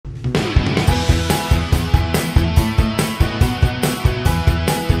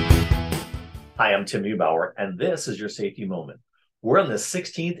Hi, I'm Tim Neubauer, and this is your safety moment. We're on the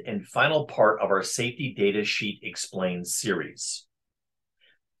 16th and final part of our Safety Data Sheet Explained series.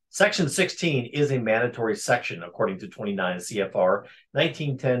 Section 16 is a mandatory section according to 29 CFR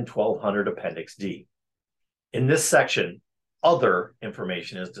 1910-1200 Appendix D. In this section, other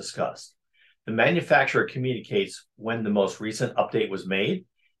information is discussed. The manufacturer communicates when the most recent update was made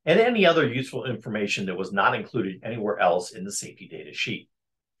and any other useful information that was not included anywhere else in the safety data sheet.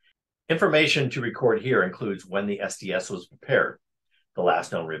 Information to record here includes when the SDS was prepared, the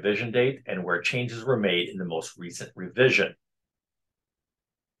last known revision date, and where changes were made in the most recent revision.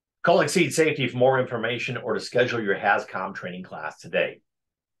 Call Exceed Safety for more information or to schedule your HAZCOM training class today.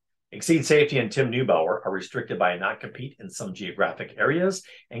 Exceed Safety and Tim Neubauer are restricted by a non-compete in some geographic areas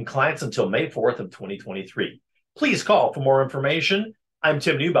and clients until May 4th of 2023. Please call for more information. I'm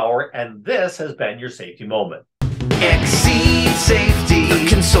Tim Neubauer, and this has been your safety moment. Exceed Safety, the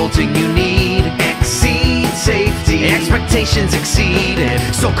consulting you need. Exceed Safety, expectations exceeded.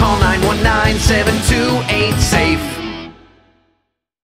 So call 919-728-SAFE.